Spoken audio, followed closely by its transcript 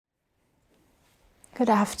Good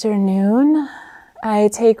afternoon. I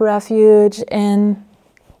take refuge in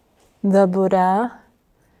the Buddha,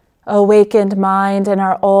 awakened mind, and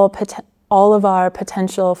all of our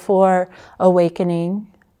potential for awakening,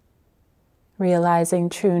 realizing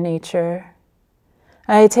true nature.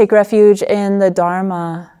 I take refuge in the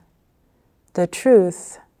Dharma, the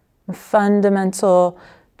truth, the fundamental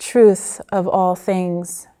truth of all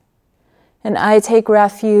things. And I take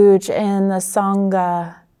refuge in the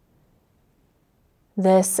Sangha,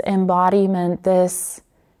 this embodiment, this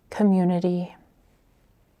community.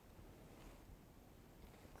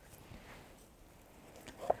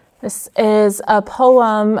 This is a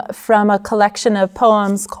poem from a collection of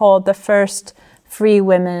poems called The First Free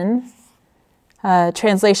Women, a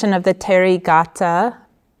translation of the Therigatha.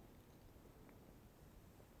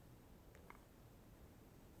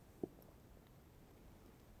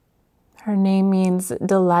 Her name means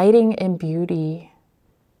delighting in beauty.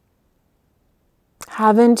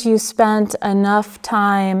 Haven't you spent enough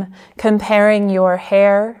time comparing your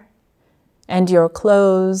hair and your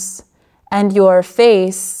clothes and your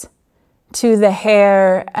face to the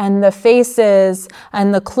hair and the faces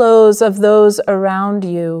and the clothes of those around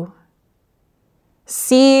you?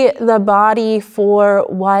 See the body for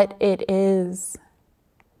what it is.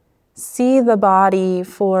 See the body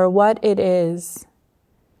for what it is.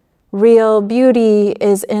 Real beauty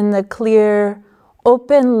is in the clear,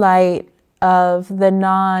 open light of the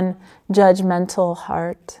non-judgmental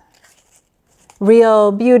heart.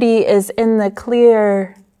 Real beauty is in the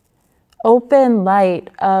clear, open light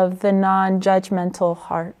of the non-judgmental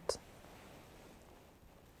heart.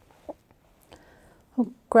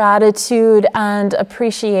 Gratitude and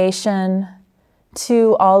appreciation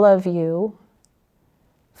to all of you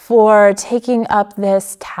for taking up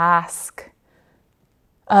this task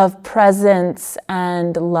of presence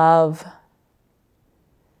and love,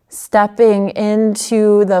 stepping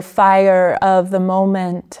into the fire of the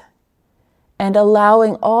moment and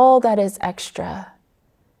allowing all that is extra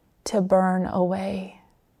to burn away.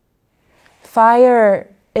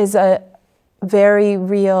 Fire is a very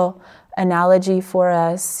real analogy for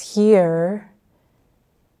us here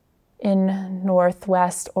in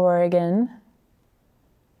Northwest Oregon,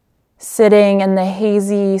 sitting in the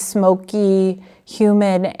hazy, smoky,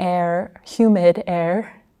 humid air.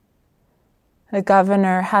 The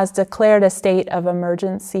governor has declared a state of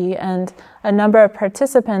emergency, and a number of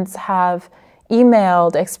participants have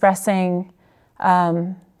emailed expressing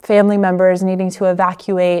family members needing to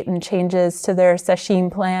evacuate and changes to their sesshin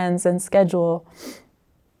plans and schedule.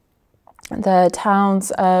 The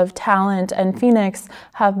towns of Talent and Phoenix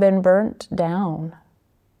have been burnt down.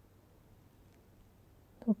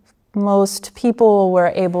 Most people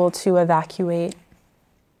were able to evacuate.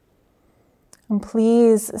 And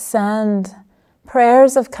please send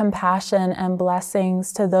prayers of compassion and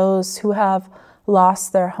blessings to those who have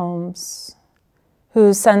lost their homes,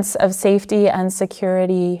 whose sense of safety and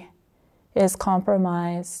security is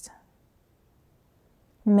compromised.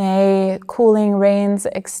 May cooling rains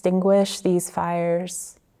extinguish these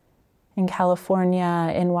fires in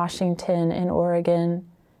California, in Washington, in Oregon,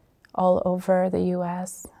 all over the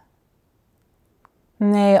U.S.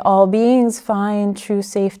 May all beings find true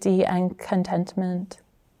safety and contentment.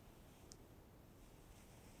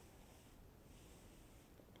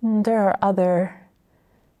 And there are other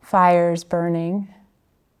fires burning.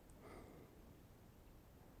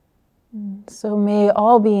 So may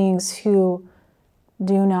all beings who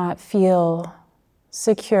do not feel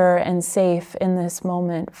secure and safe in this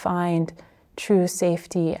moment find true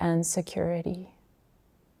safety and security.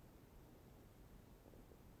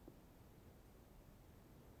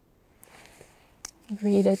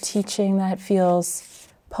 Read a teaching that feels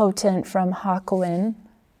potent from Hakuin.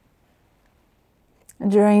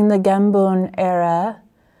 During the Genbun era,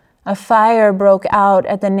 a fire broke out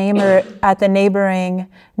at the neighboring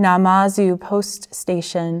Namazu post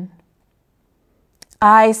station.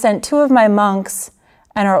 I sent 2 of my monks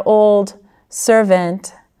and our old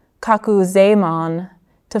servant, Kakuzeimon,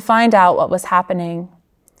 to find out what was happening.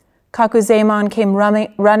 Kakuzeimon came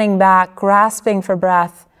running back, grasping for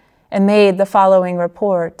breath, and made the following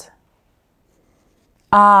report.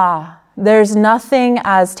 There's nothing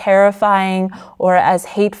as terrifying or as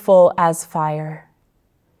hateful as fire.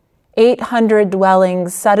 800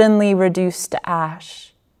 dwellings suddenly reduced to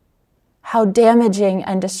ash. How damaging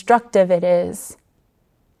and destructive it is.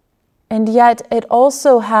 And yet it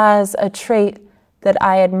also has a trait that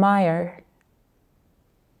I admire.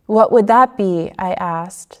 What would that be? I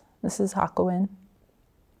asked. This is Hakuin.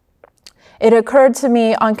 It occurred to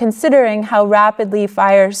me on considering how rapidly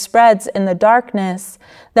fire spreads in the darkness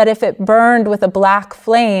that if it burned with a black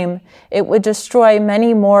flame, it would destroy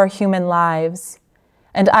many more human lives,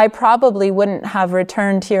 and I probably wouldn't have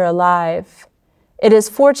returned here alive. It is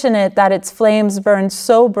fortunate that its flames burn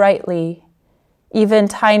so brightly. Even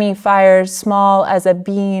tiny fires small as a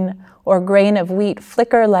bean or grain of wheat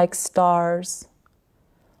flicker like stars,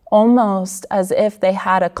 almost as if they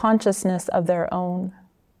had a consciousness of their own.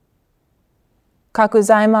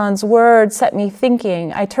 Kakuzaimon's words set me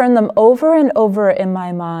thinking. I turned them over and over in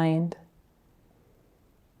my mind.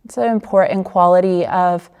 It's an important quality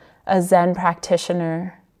of a Zen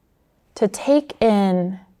practitioner, to take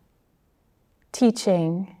in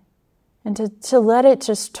teaching and to let it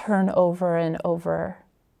just turn over and over.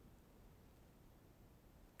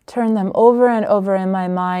 Turn them over and over in my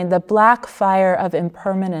mind. The black fire of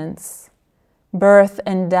impermanence, birth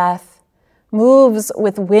and death, moves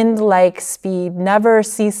with wind-like speed, never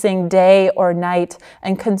ceasing day or night,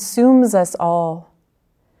 and consumes us all.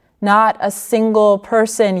 Not a single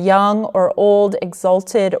person, young or old,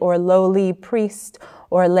 exalted or lowly, priest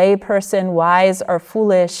or lay person, wise or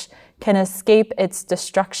foolish, can escape its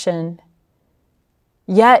destruction.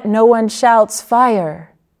 Yet no one shouts,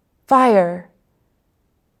 "Fire! Fire!"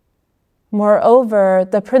 Moreover,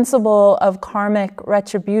 the principle of karmic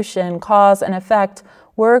retribution, cause and effect,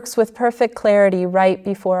 works with perfect clarity right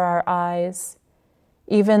before our eyes.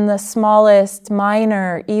 Even the smallest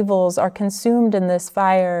minor evils are consumed in this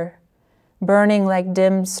fire, burning like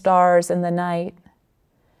dim stars in the night.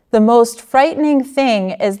 The most frightening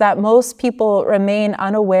thing is that most people remain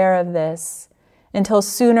unaware of this until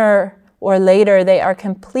sooner or later they are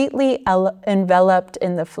completely enveloped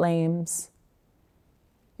in the flames.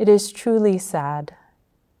 It is truly sad.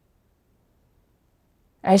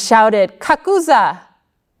 I shouted, "Kakuza!"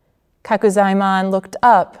 Kakuzaimon looked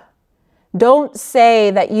up. "Don't say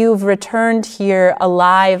that you've returned here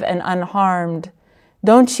alive and unharmed.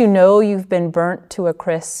 Don't you know you've been burnt to a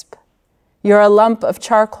crisp? You're a lump of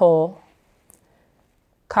charcoal."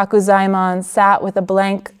 Kakuzaimon sat with a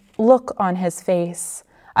blank look on his face.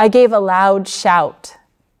 I gave a loud shout.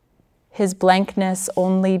 His blankness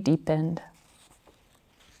only deepened.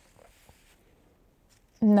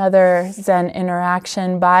 Another Zen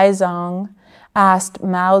interaction, Baizong asked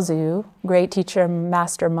Maozu, great teacher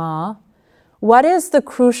Master Ma, "What is the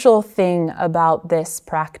crucial thing about this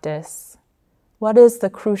practice? What is the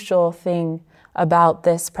crucial thing about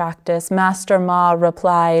this practice?" Master Ma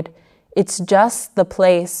replied, "It's just the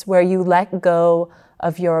place where you let go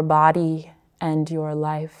of your body and your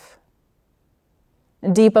life."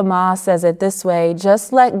 Deepa Ma says it this way,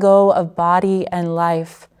 "Just let go of body and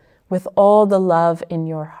life with all the love in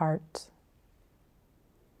your heart.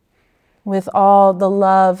 With all the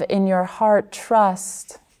love in your heart,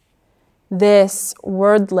 trust this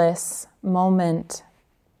wordless moment.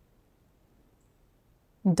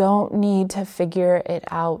 Don't need to figure it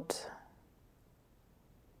out.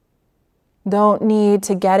 Don't need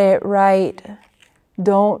to get it right.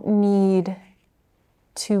 Don't need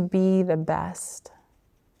to be the best."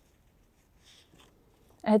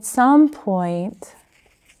 At some point,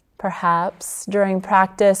 perhaps during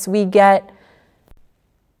practice, we get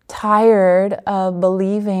tired of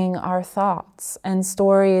believing our thoughts and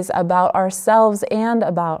stories about ourselves and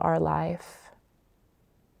about our life.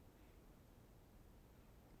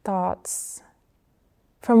 Thoughts,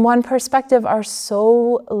 from one perspective, are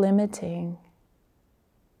so limiting.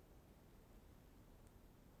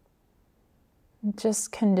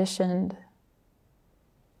 Just conditioned.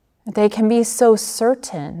 They can be so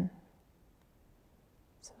certain.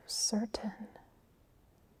 So certain.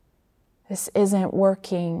 This isn't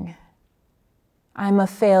working. I'm a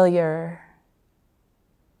failure.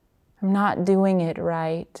 I'm not doing it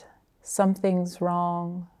right. Something's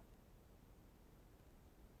wrong.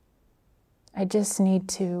 I just need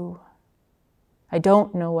to. I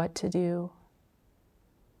don't know what to do.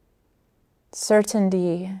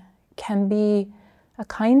 Certainty can be a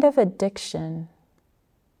kind of addiction.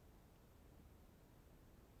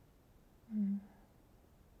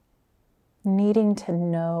 Needing to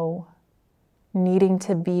know, needing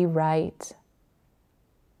to be right.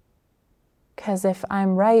 Because if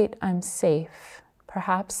I'm right, I'm safe.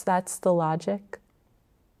 Perhaps that's the logic.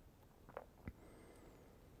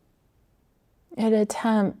 It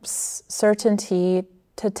attempts certainty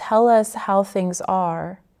to tell us how things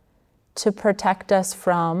are, to protect us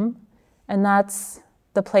from, and that's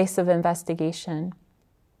the place of investigation.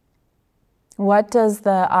 What does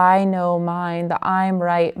the I know mind, the I'm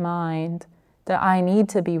right mind, the I need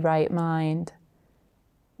to be right mind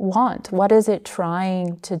want? What is it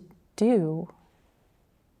trying to do?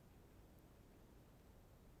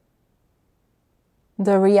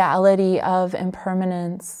 the reality of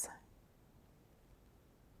impermanence.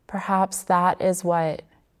 Perhaps that is what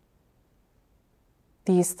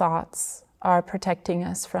these thoughts are protecting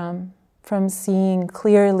us from seeing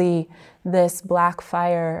clearly this black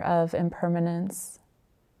fire of impermanence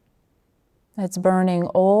that's burning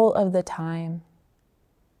all of the time.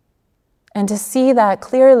 And to see that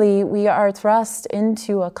clearly, we are thrust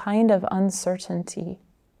into a kind of uncertainty.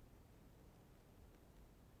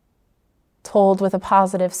 Told with a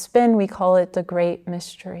positive spin, we call it the great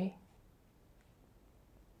mystery.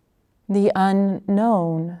 The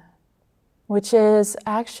unknown, which is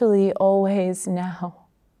actually always now.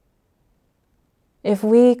 If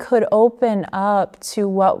we could open up to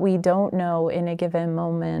what we don't know in a given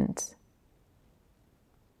moment,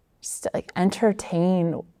 just like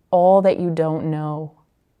entertain all that you don't know.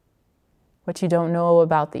 What you don't know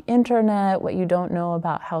about the internet, what you don't know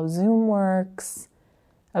about how Zoom works,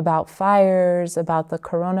 about fires, about the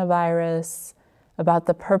coronavirus, about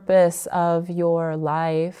the purpose of your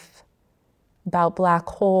life, about black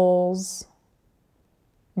holes,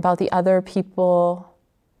 about the other people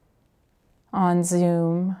on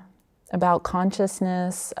Zoom, about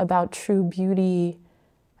consciousness, about true beauty,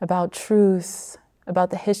 about truth,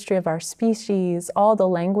 about the history of our species, all the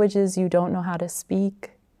languages you don't know how to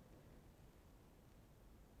speak,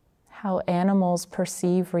 how animals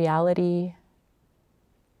perceive reality,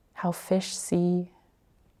 how fish see.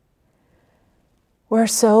 We're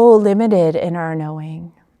so limited in our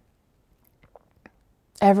knowing.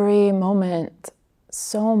 Every moment,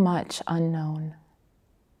 so much unknown.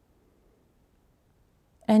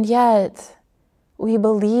 And yet, we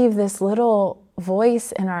believe this little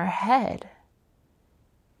voice in our head,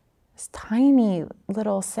 this tiny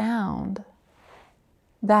little sound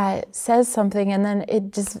that says something and then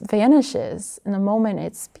it just vanishes in the moment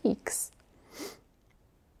it speaks.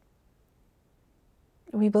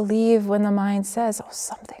 We believe when the mind says, oh,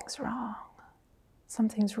 something's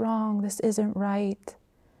wrong, this isn't right,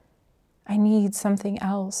 I need something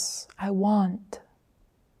else, I want.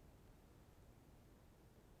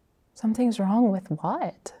 Something's wrong with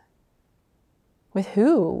what? With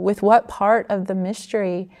who? With what part of the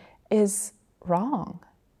mystery is wrong?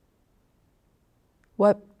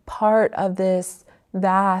 What part of this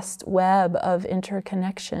vast web of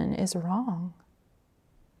interconnection is wrong?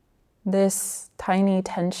 This tiny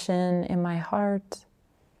tension in my heart,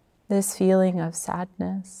 this feeling of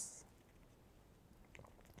sadness.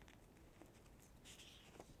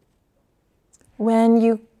 When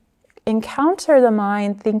you encounter the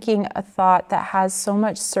mind thinking a thought that has so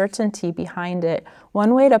much certainty behind it,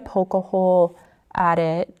 one way to poke a hole at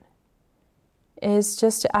it is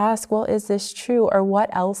just to ask, well, is this true? Or what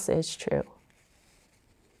else is true?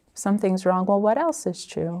 Something's wrong. Well, what else is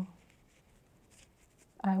true?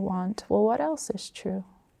 I want. Well, what else is true?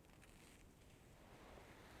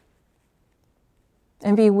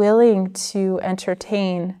 And be willing to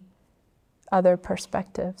entertain other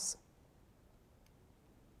perspectives.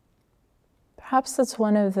 Perhaps that's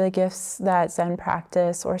one of the gifts that Zen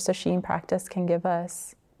practice or Sesshin practice can give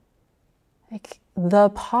us. Like the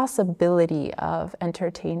possibility of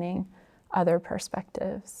entertaining other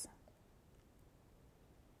perspectives.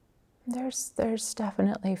 There's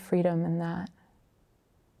definitely freedom in that.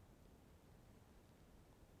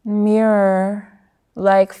 Mirror,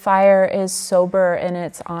 like fire, is sober in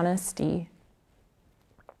its honesty.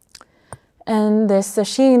 And this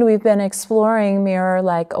Sesshin, we've been exploring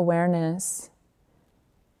mirror-like awareness.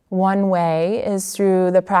 One way is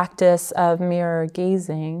through the practice of mirror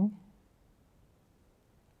gazing.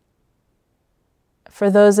 For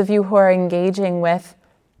those of you who are engaging with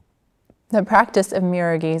the practice of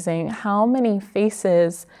mirror gazing, how many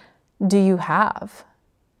faces do you have?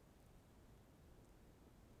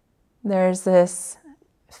 There's this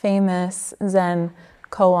famous Zen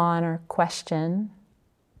koan or question,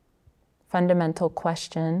 fundamental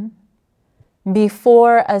question.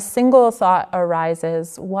 Before a single thought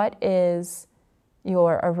arises, what is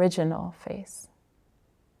your original face?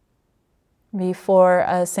 Before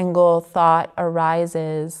a single thought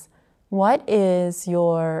arises, what is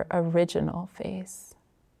your original face?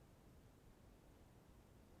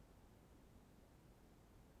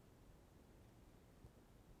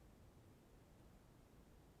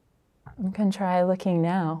 You can try looking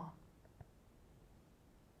now.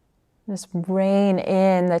 Just rein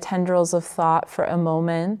in the tendrils of thought for a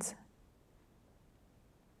moment.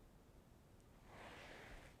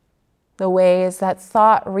 The ways that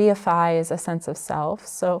thought reifies a sense of self,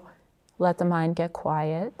 so let the mind get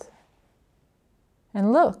quiet.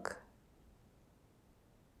 And look.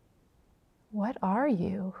 What are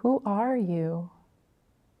you? Who are you?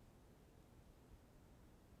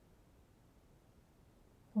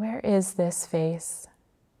 Where is this face?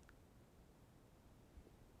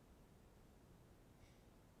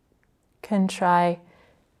 Can try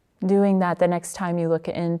doing that the next time you look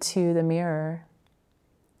into the mirror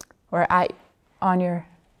or on your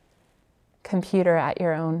computer at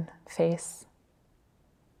your own face.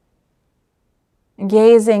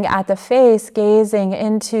 Gazing at the face, gazing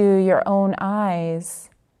into your own eyes.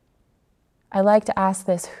 I like to ask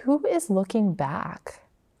this, who is looking back?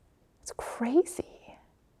 It's crazy.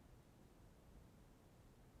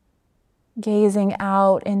 Gazing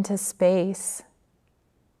out into space.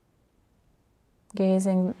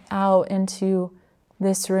 Gazing out into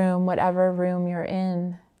this room, whatever room you're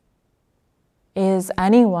in. Is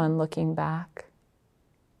anyone looking back?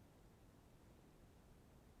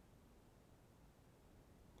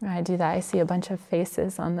 When I do that, I see a bunch of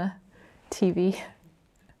faces on the TV.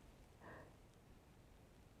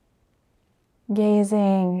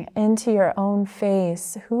 Gazing into your own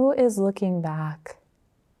face, who is looking back?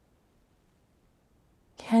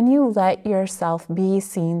 Can you let yourself be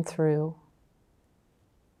seen through?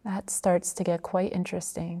 That starts to get quite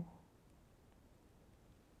interesting.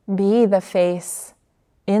 Be the face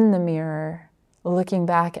in the mirror, looking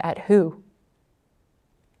back at who?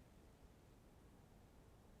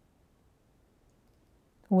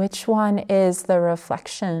 Which one is the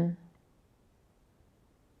reflection?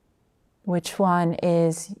 Which one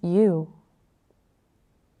is you?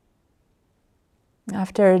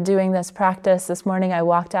 After doing this practice this morning, I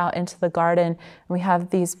walked out into the garden, and we have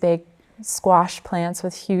these big squash plants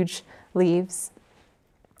with huge leaves.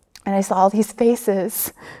 And I saw all these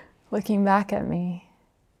faces looking back at me.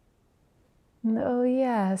 And oh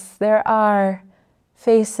yes, there are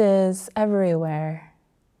faces everywhere.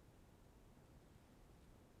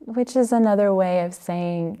 Which is another way of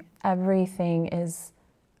saying everything is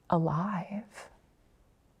alive.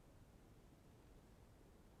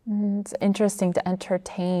 And it's interesting to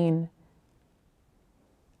entertain.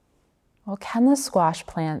 Well, can the squash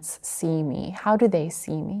plants see me? How do they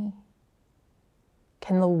see me?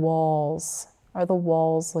 Can the walls, are the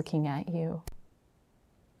walls looking at you?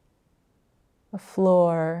 The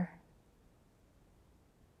floor?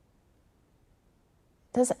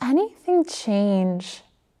 Does anything change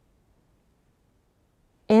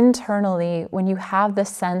internally when you have the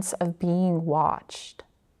sense of being watched?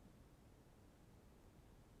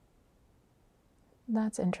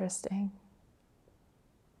 That's interesting.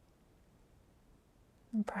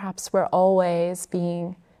 And perhaps we're always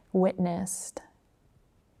being witnessed.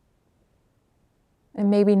 And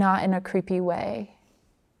maybe not in a creepy way.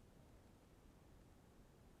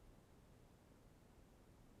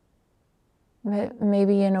 But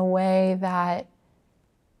maybe in a way that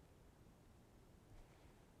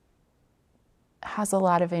has a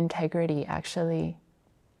lot of integrity, actually.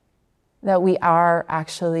 That we are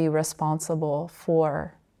actually responsible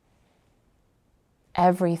for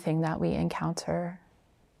everything that we encounter.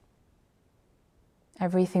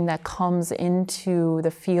 Everything that comes into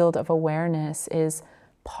the field of awareness is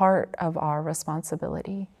part of our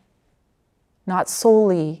responsibility. Not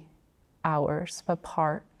solely ours, but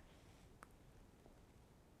part.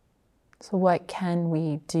 So what can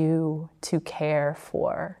we do to care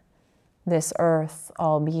for this earth,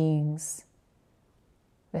 all beings,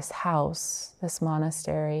 this house, this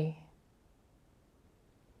monastery?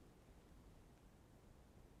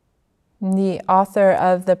 The author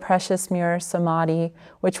of the Precious Mirror Samadhi,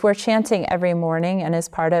 which we're chanting every morning and is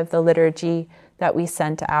part of the liturgy that we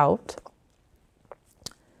sent out,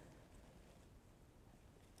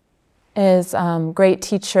 is great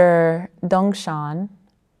teacher Dongshan,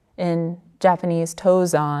 in Japanese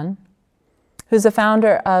Tozan, who's the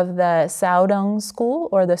founder of the Saodong school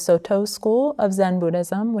or the Soto school of Zen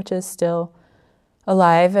Buddhism, which is still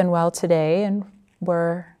alive and well today, and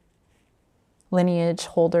we're lineage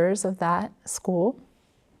holders of that school.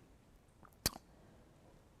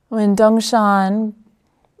 When Dongshan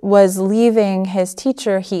was leaving his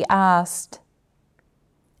teacher, he asked,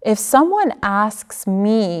 if someone asks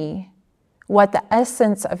me what the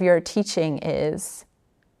essence of your teaching is,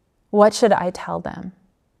 what should I tell them?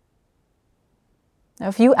 Now,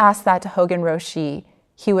 if you asked that to Hogen Roshi,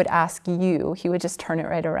 he would ask you, he would just turn it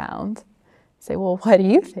right around. Say, well, what do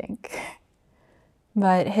you think?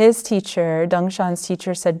 But his teacher, Dongshan's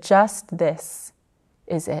teacher, said, just this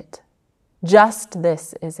is it. Just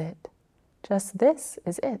this is it. Just this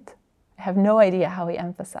is it. I have no idea how he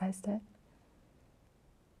emphasized it.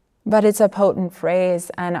 But it's a potent phrase,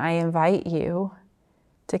 and I invite you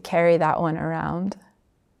to carry that one around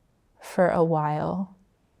for a while.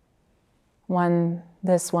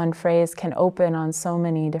 This one phrase can open on so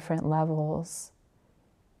many different levels.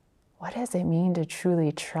 what does it mean to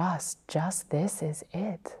truly trust just this is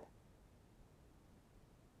it?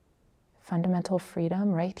 Fundamental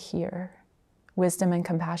freedom right here. Wisdom and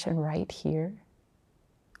compassion right here.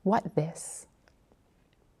 What this?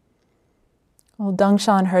 Well,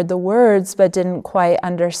 Dongshan heard the words but didn't quite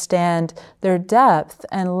understand their depth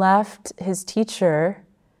and left his teacher.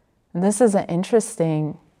 And this is an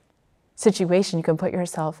interesting situation. You can put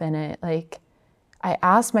yourself in it. Like, I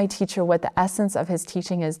asked my teacher what the essence of his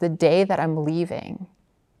teaching is the day that I'm leaving.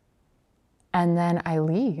 And then I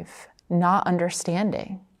leave, not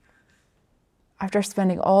understanding. After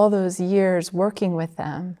spending all those years working with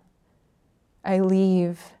them, I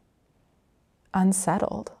leave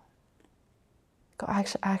unsettled. I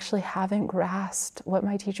actually haven't grasped what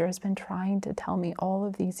my teacher has been trying to tell me all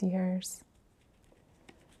of these years.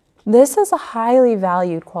 This is a highly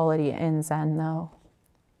valued quality in Zen, though.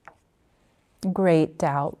 Great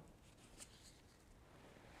doubt.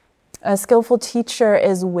 A skillful teacher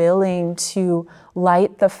is willing to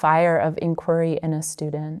light the fire of inquiry in a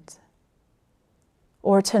student,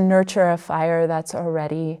 or to nurture a fire that's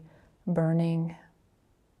already burning.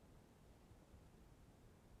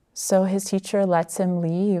 So his teacher lets him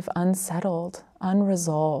leave unsettled,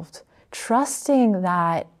 unresolved, trusting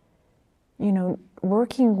that,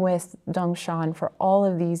 working with Dongshan for all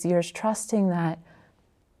of these years, trusting that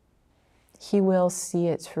he will see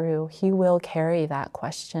it through. He will carry that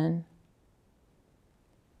question.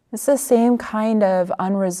 It's the same kind of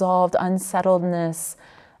unresolved unsettledness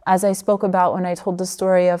as I spoke about when I told the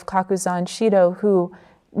story of Kakuzan Shido, who,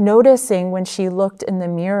 noticing when she looked in the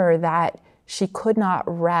mirror that she could not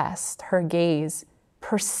rest, her gaze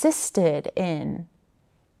persisted in,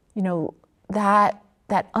 that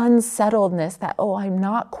unsettledness, that, I'm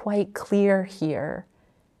not quite clear here,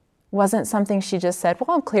 wasn't something she just said,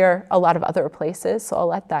 well, I'm clear a lot of other places, so I'll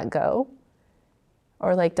let that go.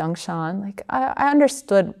 Or like Dongshan, I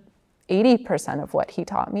understood 80% of what he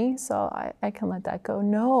taught me, so I can let that go.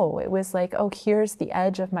 No, it was like, here's the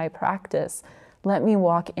edge of my practice. Let me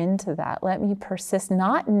walk into that. Let me persist,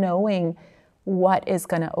 not knowing what is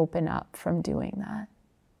going to open up from doing that.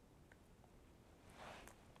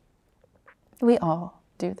 We all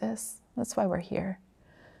do this. That's why we're here.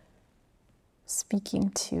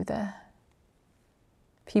 Speaking to the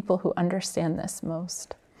people who understand this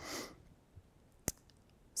most.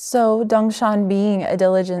 So Dongshan, being a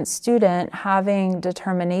diligent student, having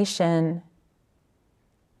determination,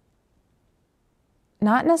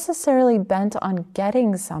 not necessarily bent on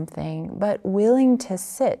getting something, but willing to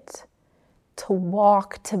sit, to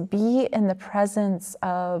walk, to be in the presence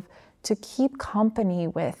of, to keep company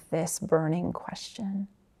with this burning question.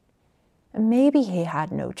 And maybe he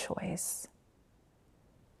had no choice.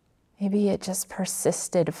 Maybe it just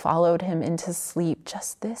persisted, followed him into sleep.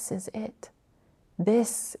 Just this is it.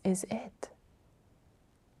 This is it.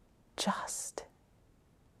 Just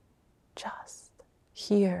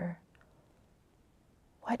here.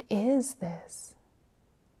 What is this?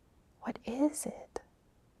 What is it?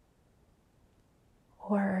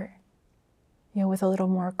 Or, with a little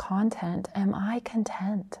more content, am I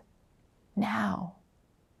content now?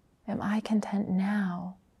 Am I content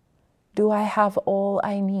now? Do I have all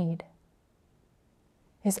I need?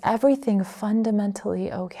 Is everything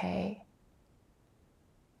fundamentally okay?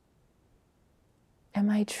 Am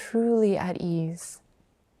I truly at ease?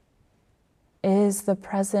 Is the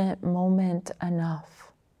present moment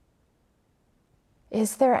enough?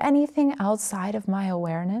 Is there anything outside of my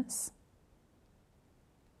awareness?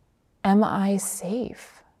 Am I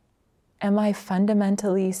safe? Am I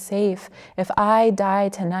fundamentally safe? If I die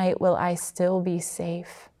tonight, will I still be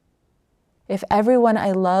safe? If everyone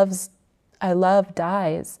I love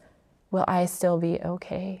dies, will I still be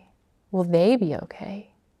okay? Will they be okay?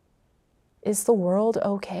 Is the world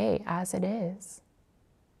okay as it is?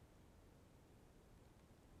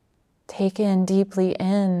 Taken deeply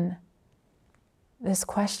in, this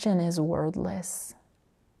question is wordless.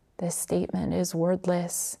 This statement is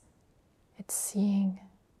wordless. It's seeing,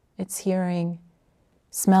 it's hearing,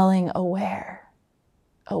 smelling, aware.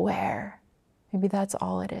 Maybe that's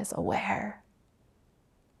all it is, aware.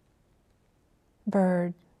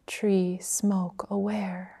 Bird, tree, smoke,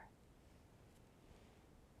 aware.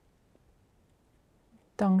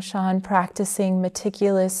 Dongshan, practicing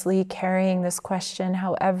meticulously, carrying this question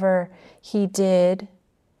however he did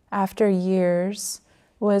after years,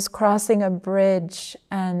 was crossing a bridge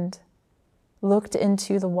and looked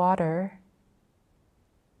into the water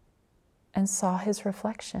and saw his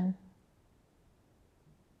reflection.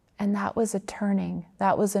 And that was a turning,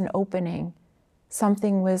 that was an opening.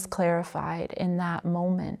 Something was clarified in that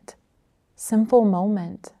moment. Simple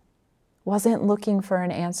moment. wasn't looking for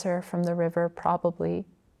an answer from the river, probably.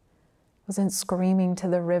 Wasn't screaming to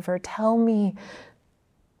the river, tell me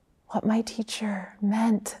what my teacher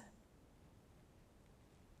meant.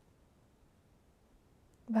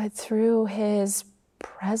 But through his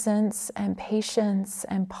presence and patience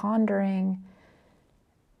and pondering,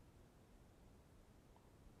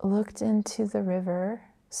 looked into the river,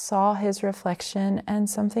 saw his reflection, and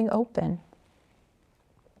something opened.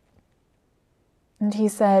 And he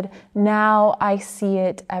said, now I see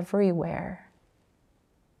it everywhere.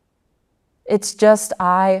 It's just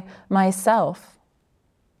I, myself,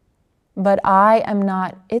 but I am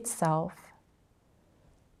not itself.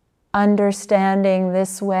 Understanding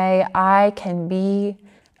this way, I can be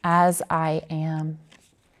as I am.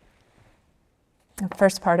 The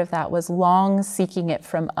first part of that was long seeking it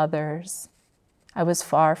from others. I was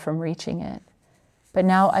far from reaching it. But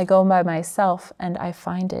now I go by myself and I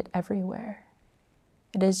find it everywhere.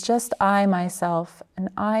 It is just I, myself, and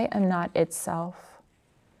I am not itself.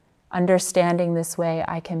 Understanding this way,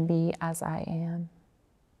 I can be as I am.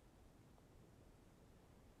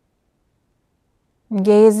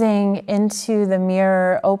 Gazing into the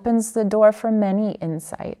mirror opens the door for many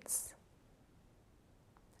insights.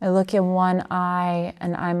 I look in one eye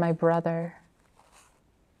and I'm my brother.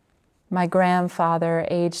 My grandfather,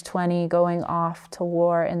 age 20, going off to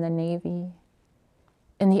war in the Navy.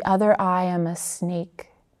 In the other eye, I'm a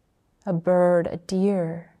snake, a bird, a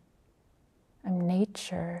deer. I'm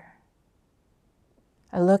nature.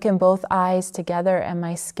 I look in both eyes together and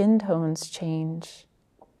my skin tones change.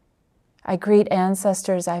 I greet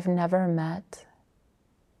ancestors I've never met.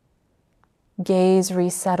 Gaze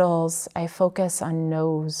resettles, I focus on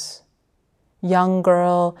nose. Young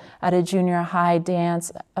girl at a junior high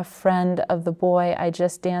dance, a friend of the boy I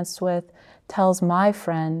just danced with tells my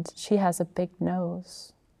friend she has a big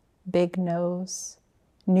nose. Big nose,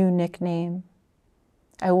 new nickname.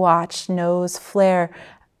 I watch nose flare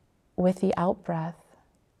with the outbreath.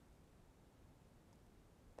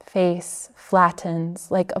 Face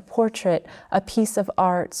flattens like a portrait, a piece of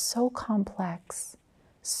art, so complex,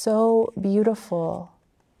 so beautiful.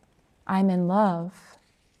 I'm in love.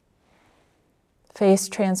 Face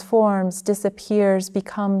transforms, disappears,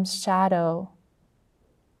 becomes shadow,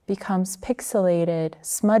 becomes pixelated,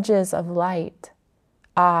 smudges of light,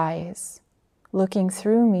 eyes looking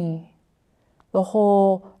through me, the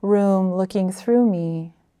whole room looking through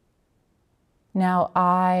me. Now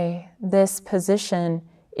this position,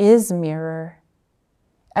 is mirror.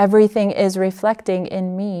 Everything is reflecting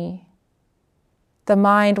in me. The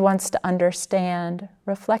mind wants to understand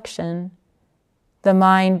reflection. The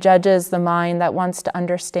mind judges the mind that wants to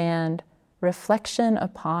understand reflection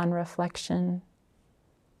upon reflection.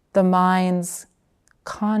 The mind's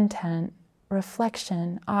content,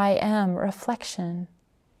 reflection. I am reflection.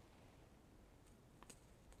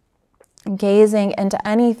 Gazing into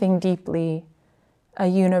anything deeply, a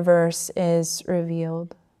universe is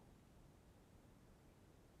revealed.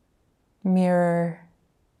 Mirror,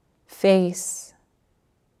 face,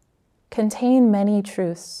 contain many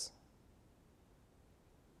truths.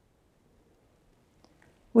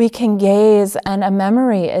 We can gaze and a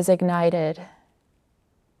memory is ignited.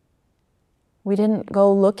 We didn't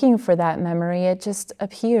go looking for that memory, it just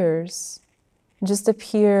appears. It just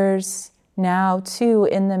appears now too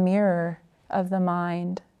in the mirror of the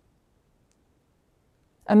mind.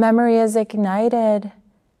 A memory is ignited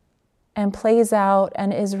and plays out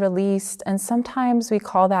and is released, and sometimes we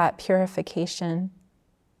call that purification.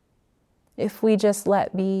 If we just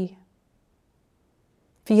let be,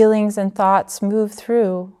 feelings and thoughts move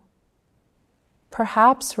through,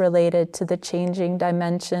 perhaps related to the changing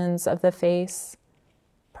dimensions of the face,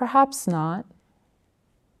 perhaps not.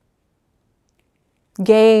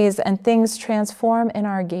 Gaze and things transform in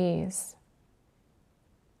our gaze.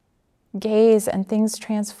 Gaze and things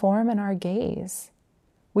transform in our gaze.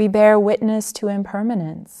 We bear witness to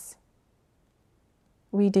impermanence.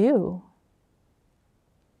 We do.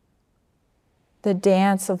 The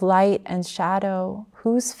dance of light and shadow,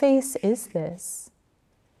 whose face is this?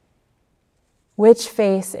 Which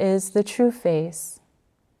face is the true face?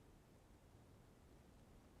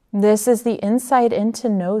 This is the insight into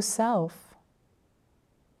no self,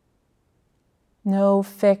 no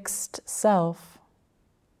fixed self.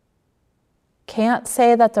 Can't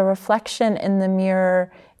say that the reflection in the mirror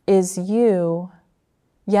is you,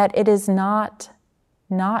 yet it is not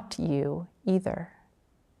you either.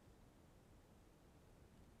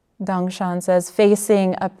 Dangshan says,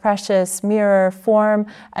 facing a precious mirror, form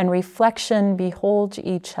and reflection behold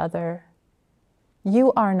each other.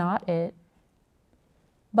 You are not it,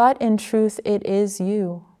 but in truth it is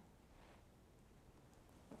you.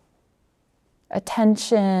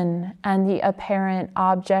 Attention and the apparent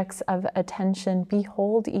objects of attention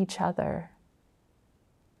behold each other.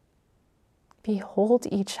 Behold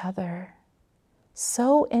each other.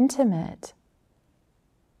 So intimate.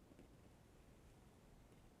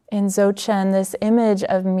 In Dzogchen, this image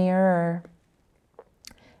of mirror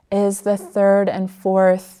is the third and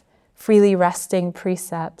fourth freely resting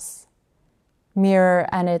precepts, mirror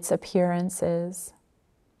and its appearances.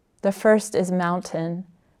 The first is mountain.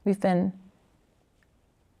 We've been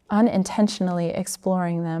unintentionally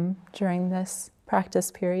exploring them during this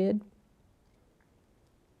practice period.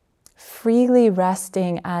 Freely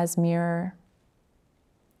resting as mirror.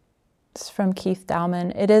 It's from Keith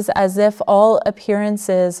Dowman. It is as if all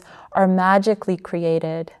appearances are magically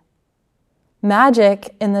created.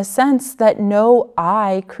 Magic in the sense that no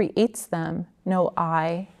I creates them. No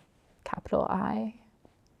I, capital I.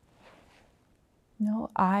 No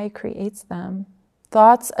I creates them.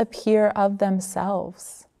 Thoughts appear of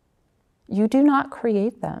themselves. You do not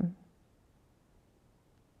create them.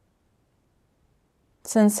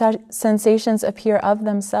 Sensations appear of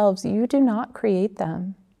themselves. You do not create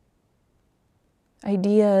them.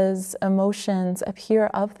 Ideas, emotions appear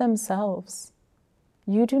of themselves.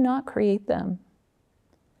 You do not create them.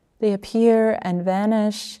 They appear and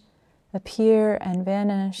vanish,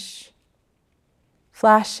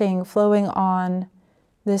 flashing, flowing on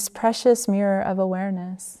this precious mirror of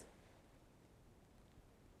awareness.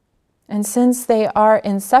 And since they are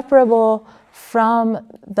inseparable from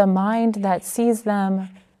the mind that sees them,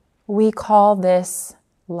 we call this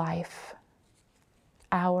life,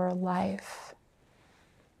 our life.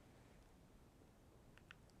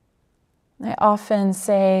 I often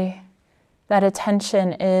say that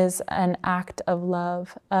attention is an act of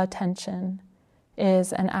love. Attention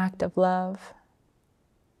is an act of love.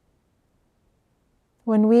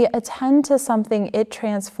 When we attend to something, it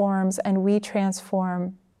transforms and we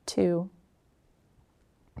transform too.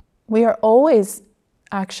 We are always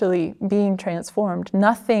actually being transformed.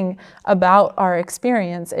 Nothing about our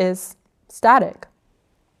experience is static.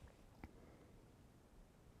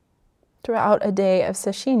 Throughout a day of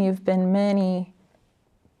sesshin, you've been many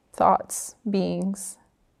thoughts, beings,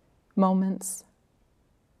 moments.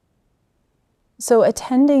 So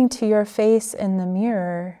attending to your face in the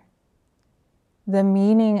mirror, the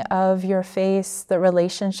meaning of your face, the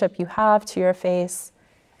relationship you have to your face,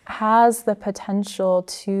 has the potential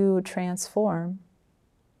to transform.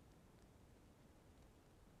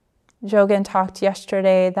 Jogen talked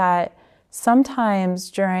yesterday that sometimes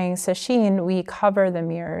during sesshin, we cover the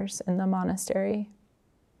mirrors in the monastery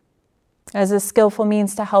as a skillful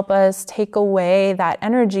means to help us take away that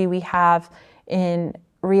energy we have in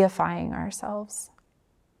reifying ourselves.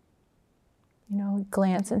 You know,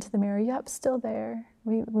 glance into the mirror, yep, still there.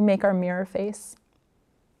 We make our mirror face.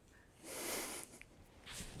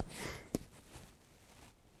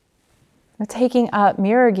 Now, taking up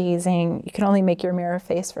mirror gazing, you can only make your mirror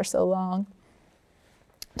face for so long.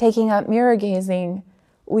 Taking up mirror gazing,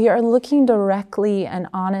 we are looking directly and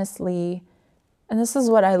honestly, and this is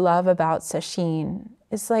what I love about sesshin.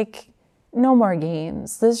 It's like, no more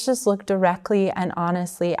games. Let's just look directly and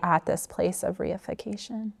honestly at this place of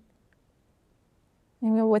reification.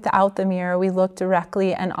 Without the mirror, we look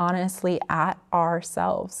directly and honestly at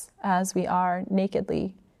ourselves as we are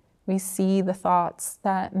nakedly. We see the thoughts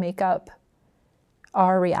that make up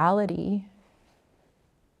our reality.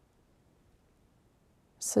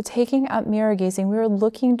 So taking up mirror gazing, we are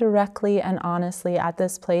looking directly and honestly at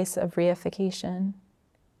this place of reification.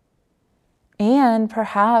 And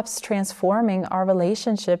perhaps transforming our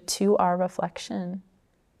relationship to our reflection.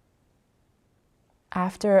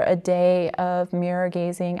 After a day of mirror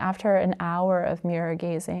gazing, after an hour of mirror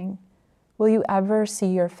gazing, will you ever see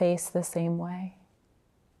your face the same way?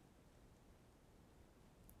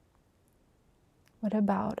 What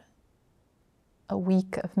about a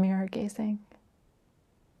week of mirror gazing?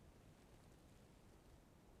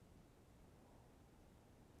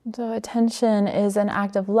 So attention is an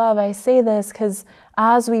act of love. I say this because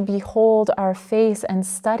as we behold our face and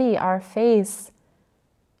study our face,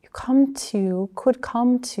 could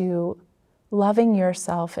come to loving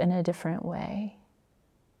yourself in a different way.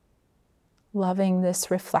 Loving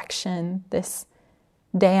this reflection, this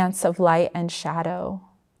dance of light and shadow,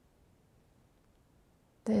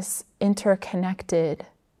 this interconnected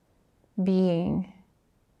being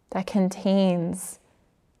that contains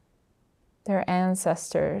their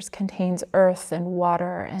ancestors, contains earth and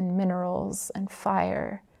water and minerals and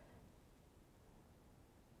fire.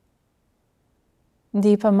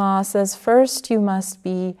 Dipa Ma says, first you must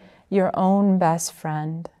be your own best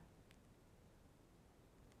friend.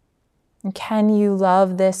 And can you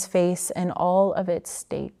love this face in all of its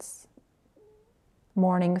states?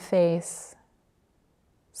 Morning face,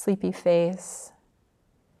 sleepy face,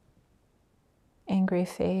 angry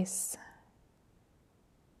face,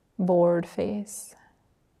 bored face.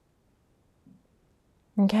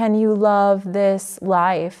 And can you love this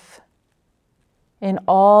life in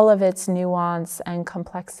all of its nuance and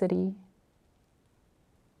complexity?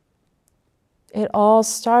 It all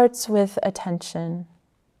starts with attention.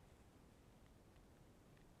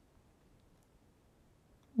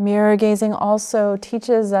 Mirror gazing also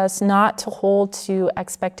teaches us not to hold to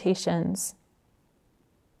expectations.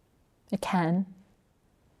 It can.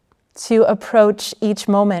 To approach each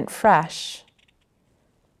moment fresh.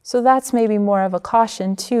 So that's maybe more of a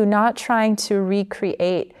caution too, not trying to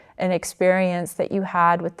recreate an experience that you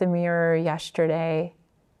had with the mirror yesterday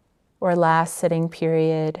or last sitting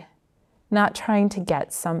period. Not trying to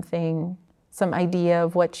get something, some idea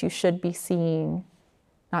of what you should be seeing.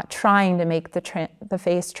 Not trying to make the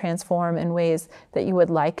face transform in ways that you would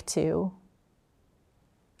like to.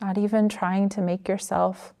 Not even trying to make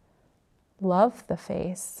yourself love the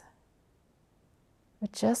face,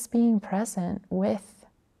 but just being present with.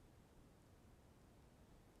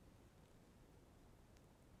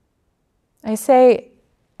 I say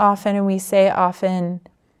often, and we say often,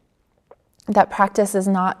 that practice is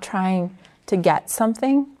not trying to get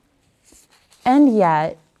something, and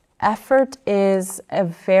yet effort is a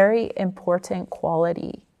very important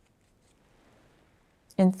quality.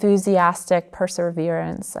 Enthusiastic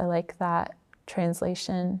perseverance, I like that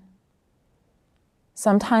translation.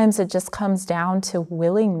 Sometimes it just comes down to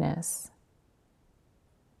willingness.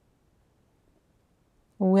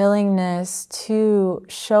 Willingness to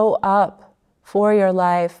show up for your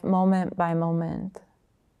life moment by moment.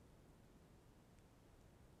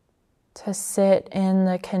 To sit in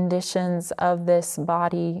the conditions of this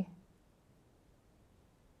body.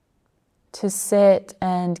 To sit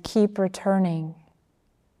and keep returning.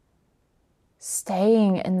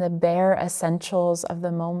 Staying in the bare essentials of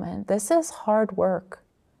the moment. This is hard work.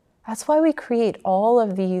 That's why we create all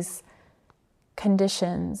of these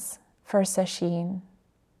conditions for sesshin.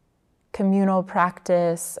 Communal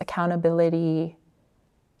practice, accountability,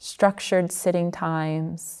 structured sitting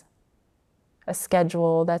times, a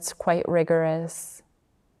schedule that's quite rigorous.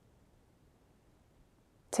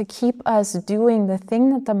 To keep us doing the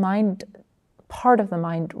thing that the mind, part of the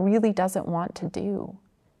mind, really doesn't want to do.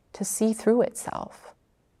 To see through itself.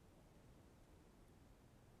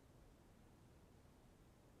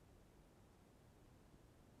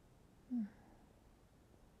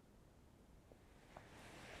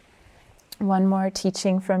 One more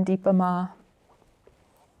teaching from Dipa Ma.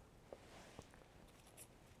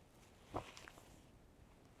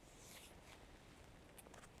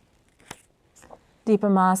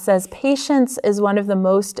 Dipa Ma says, patience is one of the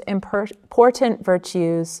most important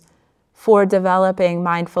virtues for developing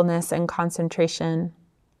mindfulness and concentration.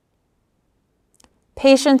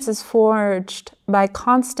 Patience is forged by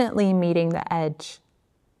constantly meeting the edge.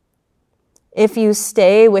 If you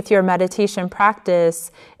stay with your meditation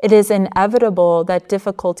practice, it is inevitable that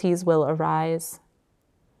difficulties will arise.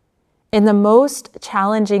 In the most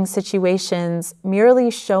challenging situations,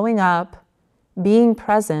 merely showing up, being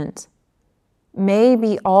present, may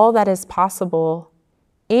be all that is possible,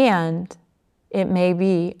 and it may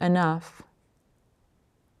be enough.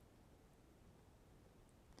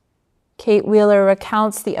 Kate Wheeler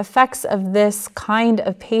recounts the effects of this kind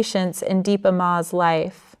of patience in Dipa Ma's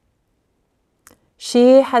life.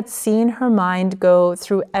 She had seen her mind go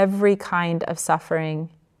through every kind of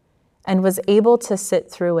suffering and was able to sit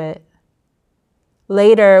through it.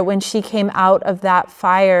 Later, when she came out of that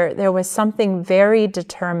fire, there was something very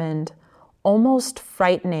determined, almost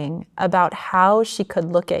frightening, about how she could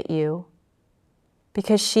look at you.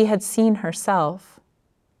 Because she had seen herself.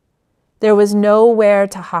 There was nowhere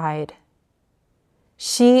to hide.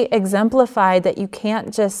 She exemplified that you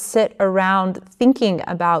can't just sit around thinking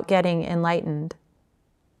about getting enlightened.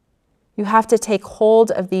 You have to take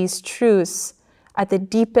hold of these truths at the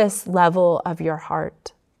deepest level of your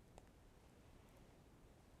heart.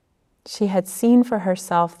 She had seen for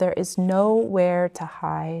herself there is nowhere to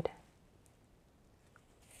hide.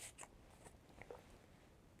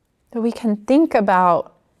 So we can think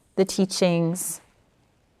about the teachings,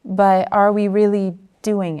 but are we really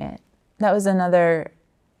doing it? That was another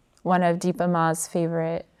one of Dipa Ma's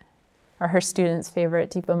favorite, or her students'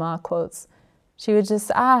 favorite Dipa Ma quotes. She would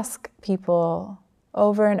just ask people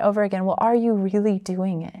over and over again, well, are you really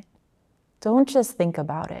doing it? Don't just think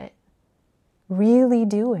about it. Really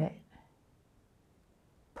do it.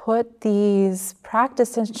 Put these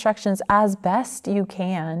practice instructions as best you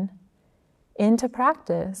can into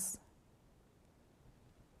practice.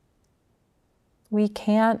 We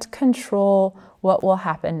can't control what will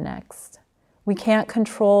happen next. We can't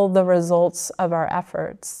control the results of our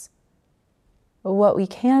efforts. But what we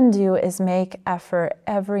can do is make effort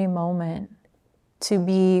every moment to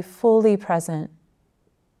be fully present,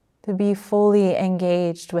 to be fully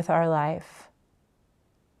engaged with our life.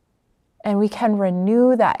 And we can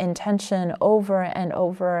renew that intention over and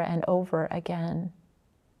over and over again.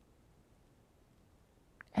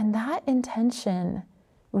 And that intention,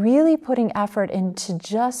 really putting effort into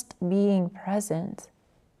just being present,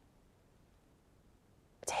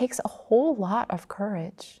 takes a whole lot of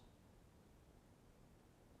courage.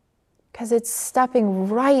 Because it's stepping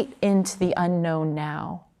right into the unknown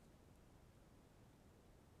now.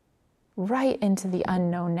 Right into the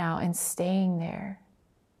unknown now and staying there.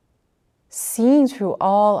 Seeing through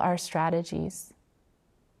all our strategies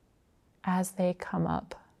as they come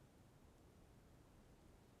up.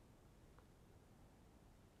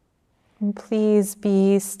 And please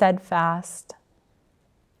be steadfast.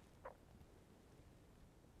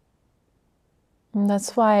 And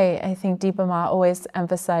that's why I think Dipa Ma always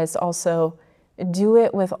emphasized also, do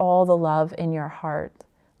it with all the love in your heart.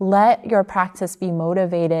 Let your practice be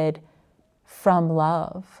motivated from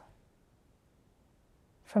love,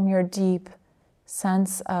 from your deep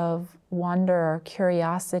sense of wonder or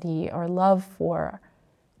curiosity or love for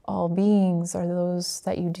all beings or those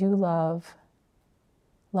that you do love.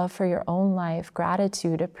 Love for your own life,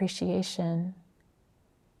 gratitude, appreciation.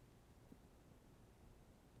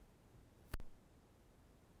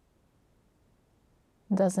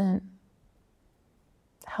 Doesn't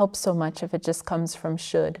help so much if it just comes from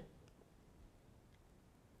should.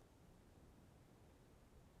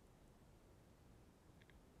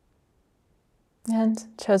 And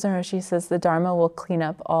Chosen Roshi says the Dharma will clean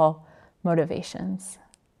up all motivations.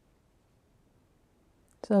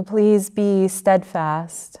 So please be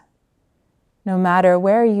steadfast, no matter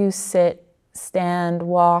where you sit, stand,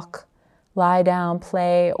 walk, lie down,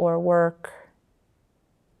 play, or work.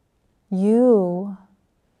 You,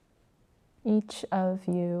 each of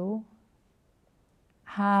you,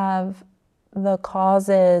 have the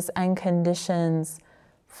causes and conditions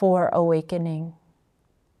for awakening.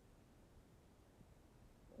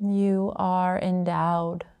 You are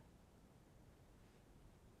endowed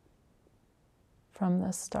from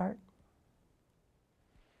the start.